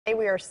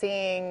We are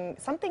seeing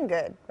something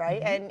good,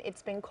 right? And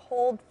it's been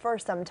cold for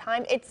some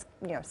time. It's,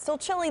 still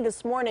chilly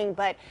this morning,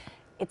 but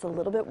it's a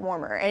little bit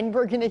warmer, and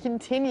we're going to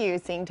continue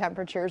seeing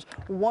temperatures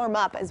warm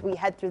up as we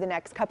head through the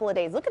next couple of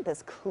days. Look at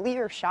this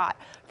clear shot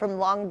from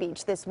Long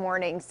Beach this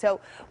morning.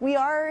 So we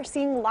are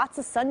seeing lots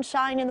of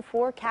sunshine in the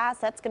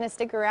forecast. That's going to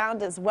stick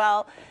around as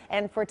well.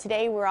 And for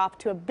today, we're off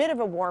to a bit of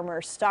a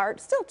warmer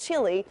start. Still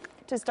chilly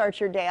to start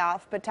your day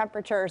off, but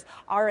temperatures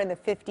are in the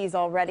 50s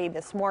already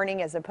this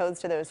morning as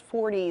opposed to those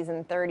 40s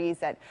and 30s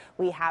that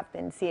we have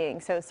been seeing.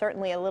 So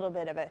certainly a little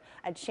bit of a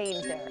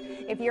change there.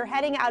 If you're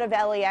heading out of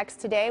LAX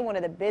today, one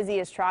of the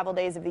busiest travel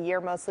days of the year,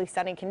 mostly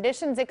sunny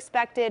conditions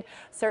expected.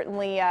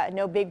 Certainly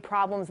no big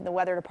problems in the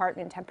weather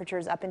department.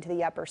 Temperatures up into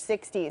the upper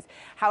 60s.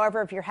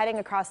 However, if you're heading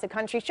across the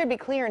country, should be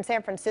clear in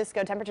San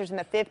Francisco, temperatures in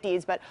the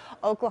 50s, but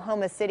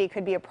Oklahoma City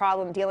could be a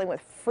problem, dealing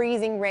with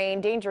freezing rain,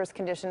 dangerous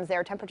conditions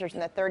there, temperatures in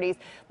the 30s.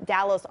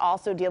 Dallas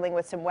also dealing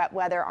with some wet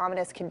weather,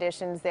 ominous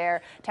conditions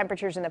there,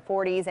 temperatures in the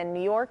 40s, and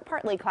New York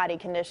partly cloudy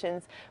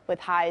conditions with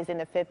highs in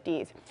the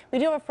 50s. We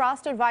do have a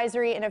frost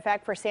advisory in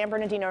effect for San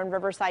Bernardino and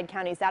Riverside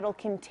counties. That'll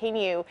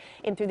continue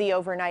in through the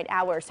overnight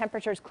hours.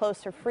 Temperatures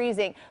close to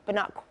freezing, but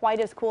not quite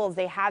as cool as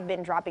they have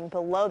been, dropping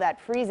below that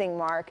freezing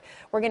mark.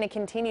 We're going to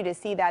continue to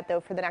see that, though,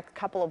 for the next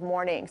couple of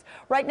mornings.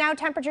 Right now,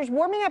 temperatures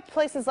warming up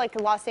places like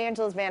Los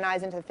Angeles, Van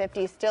Nuys into the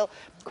 50s, still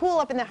cool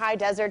up in the high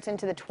deserts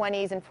into the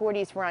 20s and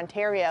 40s for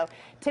Ontario.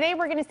 Today,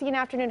 we're going to see an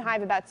afternoon high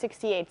of about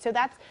 68, so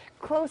that's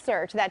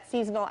closer to that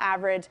seasonal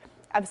average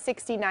of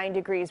 69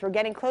 degrees. We're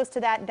getting close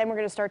to that, then we're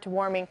going to start to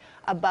warming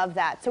above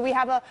that. So we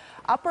have a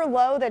upper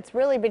low that's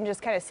really been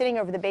just kind of sitting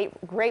over the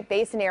Great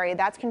Basin area.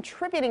 That's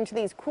contributing to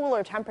these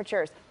cooler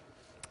temperatures.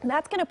 And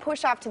that's going to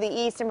push off to the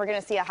east, and we're going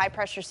to see a high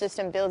pressure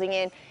system building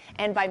in.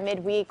 And by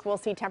midweek, we'll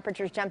see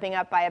temperatures jumping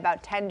up by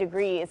about 10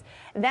 degrees.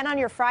 Then on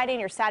your Friday and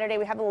your Saturday,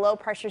 we have a low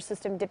pressure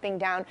system dipping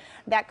down.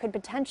 That could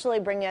potentially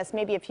bring us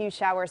maybe a few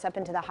showers up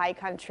into the high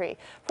country.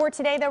 For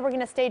today, though, we're going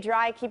to stay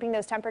dry, keeping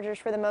those temperatures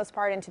for the most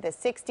part into the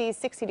 60s,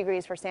 60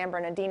 degrees for San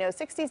Bernardino,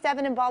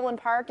 67 in Baldwin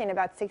Park, and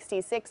about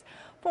 66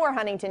 for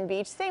Huntington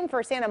Beach. Same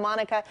for Santa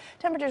Monica.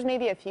 Temperatures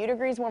maybe a few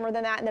degrees warmer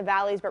than that in the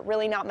valleys, but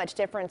really not much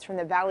difference from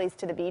the valleys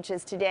to the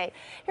beaches today.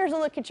 Here's a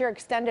look at your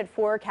extended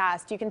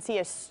forecast. You can see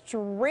a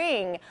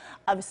string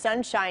of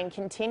sunshine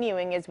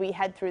continuing as we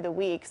head through the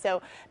week.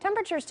 So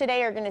temperatures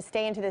today are going to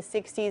stay into the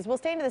 60s. We'll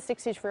stay into the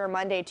 60s for your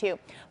Monday too.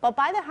 But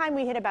by the time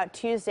we hit about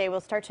Tuesday,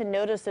 we'll start to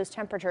notice those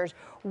temperatures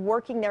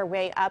working their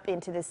way up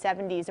into the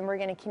 70s, and we're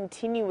going to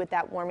continue with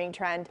that warming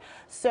trend.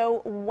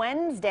 So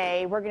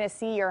Wednesday, we're going to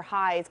see your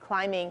highs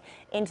climbing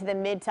into the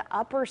mid to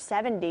upper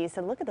 70s.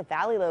 So look at the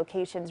valley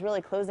locations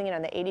really closing in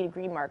on the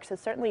 80-degree mark. So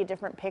certainly a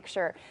different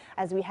picture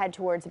as we head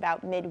towards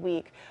about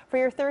midweek. For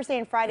your Thursday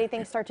and Friday,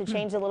 things start to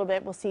change a little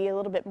bit. We'll see a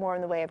little bit more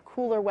in the way of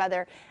cooler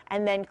weather,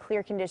 and then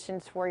clear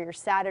conditions for your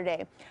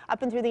Saturday.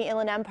 Up and through the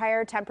Inland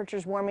Empire,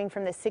 temperatures warming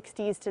from the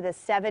 60s to the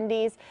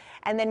 70s,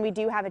 and then we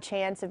do have a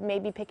chance of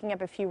maybe picking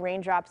up a few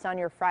raindrops on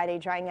your Friday,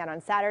 drying out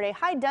on Saturday.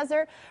 High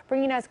desert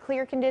bringing us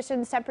clear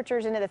conditions,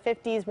 temperatures into the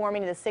 50s,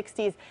 warming to the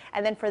 60s,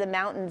 and then for the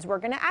mountains, we're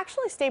going to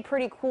actually stay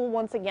pretty cool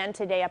once again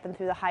today up and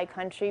through the high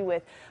country,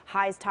 with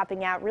highs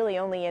topping out really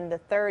only in the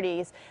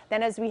 30s.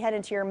 Then as we head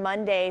into your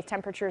Monday,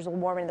 temperatures will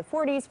warm in the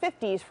 40s,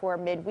 50s for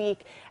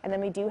midweek, and then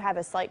we do have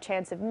a slight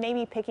chance of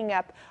maybe picking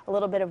up a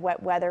little bit of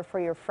wet weather for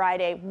your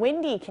Friday.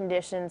 Windy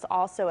conditions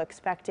also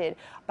expected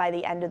by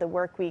the end of the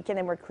work week, and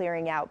then we're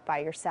clearing out by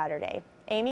your Saturday.